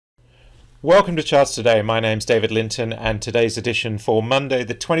Welcome to Charts Today. My name's David Linton, and today's edition for Monday,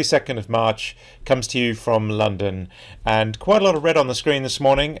 the 22nd of March, comes to you from London. And quite a lot of red on the screen this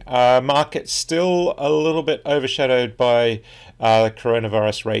morning. Market still a little bit overshadowed by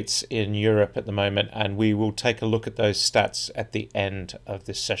coronavirus rates in Europe at the moment, and we will take a look at those stats at the end of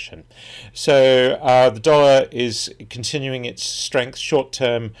this session. So the dollar is continuing its strength,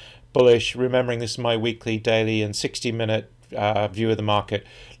 short-term bullish. Remembering this is my weekly, daily, and 60-minute view of the market,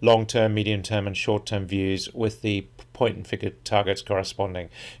 long-term, medium-term and short-term views with the point and figure targets corresponding.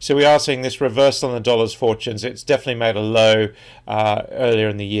 So we are seeing this reversal in the dollar's fortunes. It's definitely made a low earlier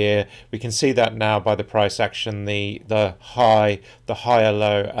in the year. We can see that now by the price action, the high, the higher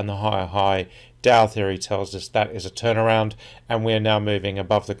low and the higher high. Dow theory tells us that is a turnaround, and we're now moving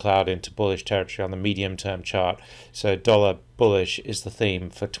above the cloud into bullish territory on the medium-term chart. So dollar bullish is the theme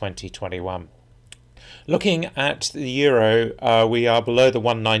for 2021. Looking at the euro, we are below the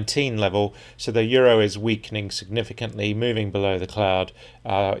 119 level, so the euro is weakening significantly, moving below the cloud.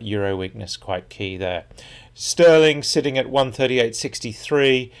 Euro weakness quite key there. Sterling sitting at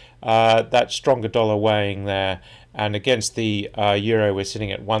 138.63, that stronger dollar weighing there, and against the euro we're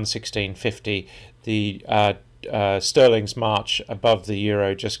sitting at 116.50. The sterling's march above the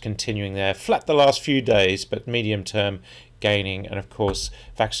euro just continuing there, flat the last few days, but medium term gaining, and of course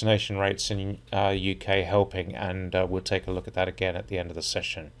vaccination rates in UK helping, and we'll take a look at that again at the end of the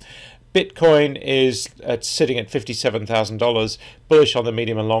session. Bitcoin is sitting at $57,000, bullish on the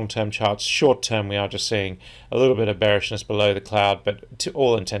medium and long-term charts. Short-term, we are just seeing a little bit of bearishness below the cloud, but to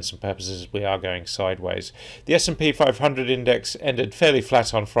all intents and purposes, we are going sideways. The S&P 500 index ended fairly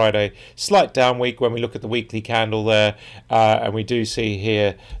flat on Friday. Slight down week when we look at the weekly candle there, and we do see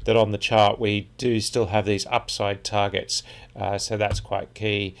here that on the chart we do still have these upside targets, so that's quite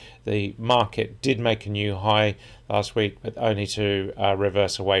key. The market did make a new high last week, but only to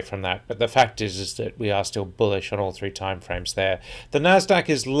reverse away from that. But the fact is that we are still bullish on all three time frames there. The Nasdaq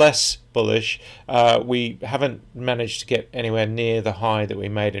is less bullish. We haven't managed to get anywhere near the high that we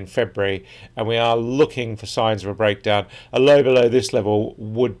made in February, and we are looking for signs of a breakdown. A low below this level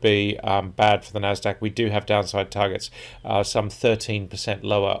would be bad for the Nasdaq. We do have downside targets, some 13%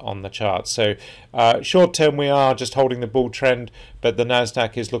 lower on the chart. So short term we are just holding the bull trend, but the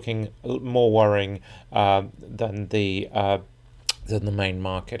Nasdaq is looking more worrying than the main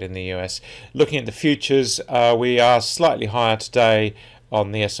market in the US. Looking at the futures, we are slightly higher today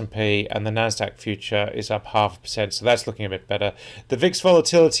on the S&P, and the Nasdaq future is up 0.5%, so that's looking a bit better. The VIX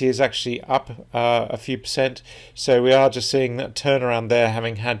volatility is actually up a few percent, so we are just seeing that turnaround there.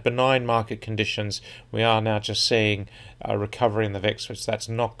 Having had benign market conditions, we are now just seeing a recovery in the VIX, which that's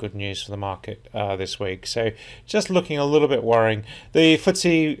not good news for the market this week. So just looking a little bit worrying. The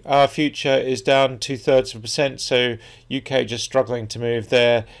FTSE future is down 0.2%, so UK just struggling to move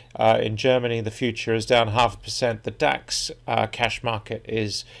there. In Germany, the future is down 0.5%. The DAX cash market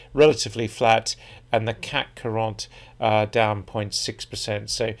is relatively flat, and the CAC Courant down 0.6%.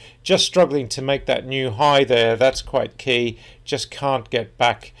 So just struggling to make that new high there. That's quite key. Just can't get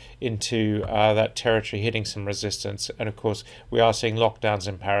back into that territory, hitting some resistance. And of course, we are seeing lockdowns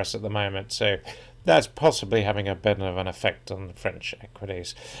in Paris at the moment. So that's possibly having a bit of an effect on the French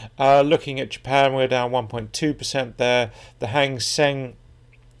equities. Looking at Japan, we're down 1.2% there. The Hang Seng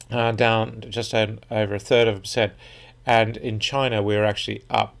down just over 1/3%. And in China, we're actually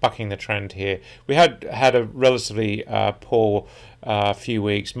up, bucking the trend here. We had a relatively poor few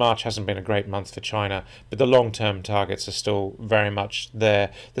weeks. March hasn't been a great month for China, but the long-term targets are still very much there.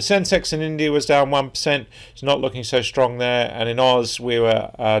 The Sensex in India was down 1%. It's not looking so strong there. And in Oz, we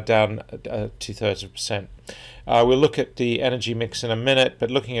were down 0.2%. We'll look at the energy mix in a minute, but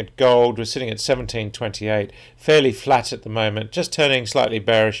looking at gold, we're sitting at 17.28, fairly flat at the moment, just turning slightly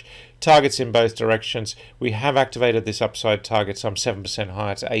bearish. Targets in both directions. We have activated this upside target some 7%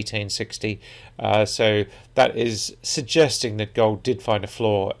 higher to 1860. So that is suggesting that gold did find a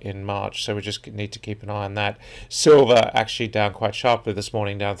floor in March. So we just need to keep an eye on that. Silver actually down quite sharply this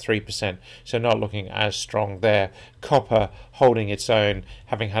morning, down 3%. So not looking as strong there. Copper holding its own,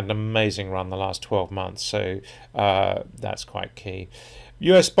 having had an amazing run the last 12 months. So that's quite key.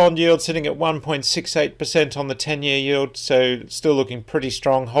 US bond yield sitting at 1.68% on the 10-year yield, so still looking pretty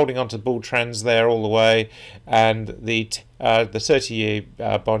strong, holding on to bull trends there all the way, and the 30-year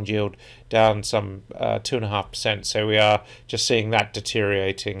bond yield down some 2.5%, so we are just seeing that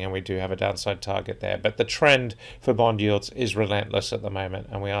deteriorating, and we do have a downside target there. But the trend for bond yields is relentless at the moment,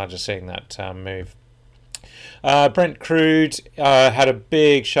 and we are just seeing that move. Brent crude had a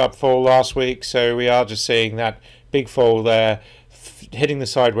big sharp fall last week, so we are just seeing that big fall there. hitting the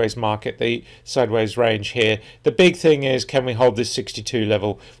sideways market, the sideways range here. The big thing is, can we hold this 62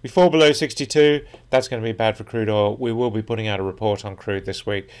 level? We fall below 62, that's going to be bad for crude oil. We will be putting out a report on crude this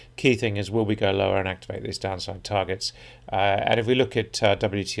week. Key thing is, will we go lower and activate these downside targets? And if we look at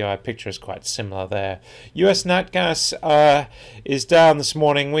WTI, picture is quite similar there. US nat gas is down this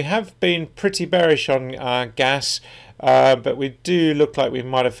morning. We have been pretty bearish on gas. But we do look like we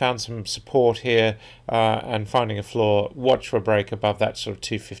might have found some support here and finding a floor. Watch for a break above that sort of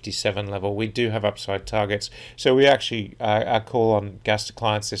 257 level. We do have upside targets. So we actually, our call on gas to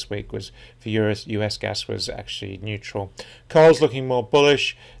clients this week was for US gas was actually neutral. Coal's looking more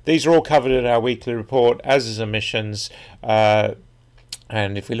bullish. These are all covered in our weekly report, as is emissions.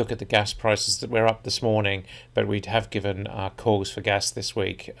 And if we look at the gas prices, that we're up this morning, but we have given calls for gas this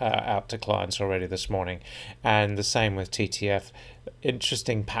week out to clients already this morning. And the same with TTF.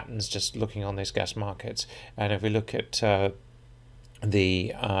 Interesting patterns just looking on these gas markets. And if we look at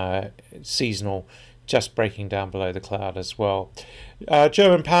the seasonal, just breaking down below the cloud as well.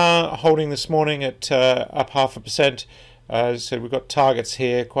 German power holding this morning at up 0.5%. So we've got targets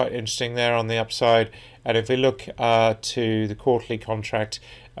here, quite interesting there on the upside. And if we look to the quarterly contract,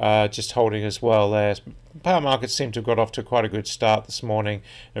 just holding as well there. Power markets seem to have got off to quite a good start this morning.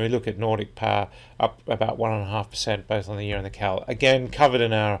 And we look at Nordic Power up about 1.5% both on the year and the cal. Again, covered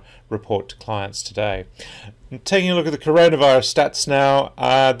in our report to clients today. Taking a look at the coronavirus stats now.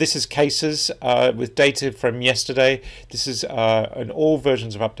 This is cases with data from yesterday. This is and all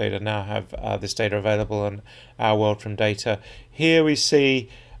versions of Updata now have this data available on our World from Data. Here we see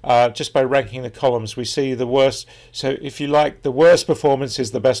just by ranking the columns, we see the worst. So if you like, the worst performance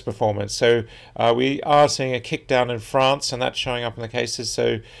is the best performance. So we are seeing a kick down in France, and that's showing up in the cases.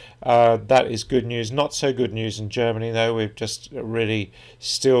 So that is good news. Not so good news in Germany, though. We've just really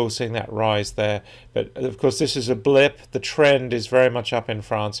still seeing that rise there. But of course, this is a blip. The trend is very much up in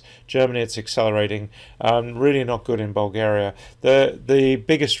France. Germany, it's accelerating. Really not good in Bulgaria. The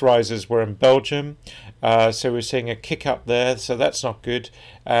biggest rises were in Belgium. So we're seeing a kick up there. So that's not good.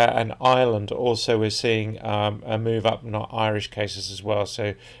 And Ireland also we're seeing a move up, not Irish cases as well.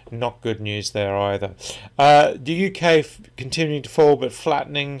 So not good news there either. The UK continuing to fall but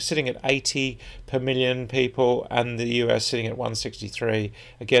flattening, sitting at 80 per million people, and the US sitting at 163.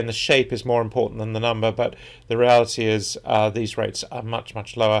 Again, the shape is more important than the number, but the reality is these rates are much,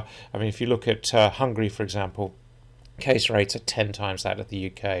 much lower. I mean, if you look at Hungary, for example, case rates are 10 times that of the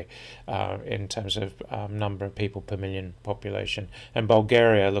UK in terms of number of people per million population, and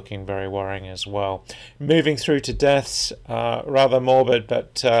Bulgaria looking very worrying as well. Moving through to deaths, rather morbid,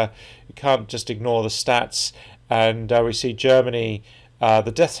 but you can't just ignore the stats. And we see Germany,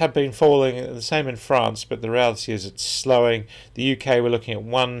 the deaths have been falling, the same in France, but the reality is it's slowing. The UK, we're looking at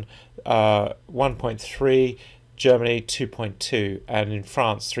 1.3, Germany 2.2, and in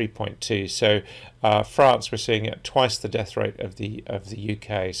France 3.2. So France, we're seeing at twice the death rate of the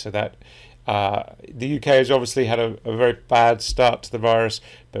UK. So that the UK has obviously had a very bad start to the virus,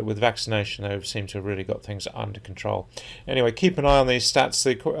 but with vaccination they seem to have really got things under control. Anyway, keep an eye on these stats.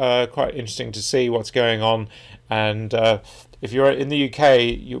 They're quite interesting to see what's going on. And if you're in the UK,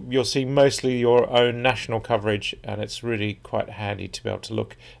 you'll see mostly your own national coverage, and it's really quite handy to be able to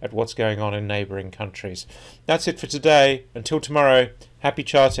look at what's going on in neighbouring countries. That's it for today. Until tomorrow, happy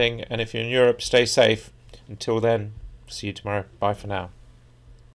charting, and if you're in Europe, stay safe. Until then, see you tomorrow. Bye for now.